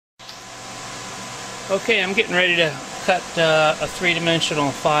Okay, I'm getting ready to cut a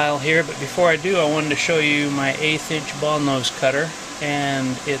three-dimensional file here, but before I do, I wanted to show you my 1/8 inch ball nose cutter,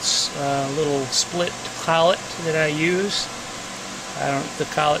 and it's a little split collet that I use. The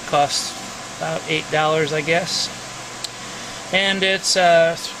collet costs about $8, I guess, and it's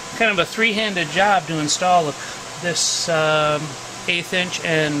kind of a three-handed job to install this 1/8 inch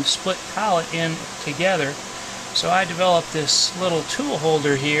and split collet in together. So I developed this little tool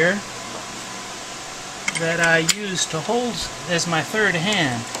holder here that I use to hold as my third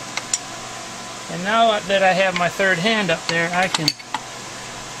hand. And now that I have my third hand up there, I can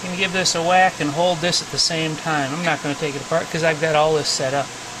give this a whack and hold this at the same time. I'm not going to take it apart because I've got all this set up.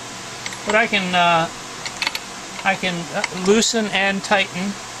 But I can loosen and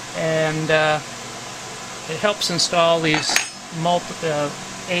tighten, and it helps install these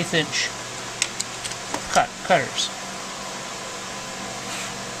 1/8 inch cutters.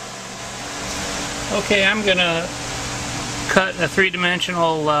 Okay, I'm gonna cut a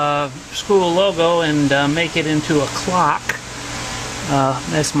three-dimensional school logo and make it into a clock.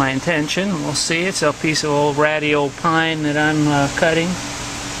 That's my intention. We'll see. It's a piece of old ratty old pine that I'm cutting.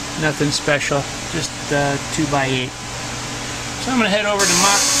 Nothing special, just 2x8. So I'm gonna head over to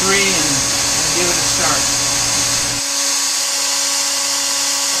Mach 3 and give it a start.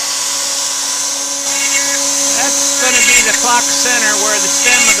 That's going to be the clock center where the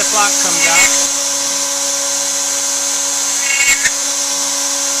stem of the clock comes out.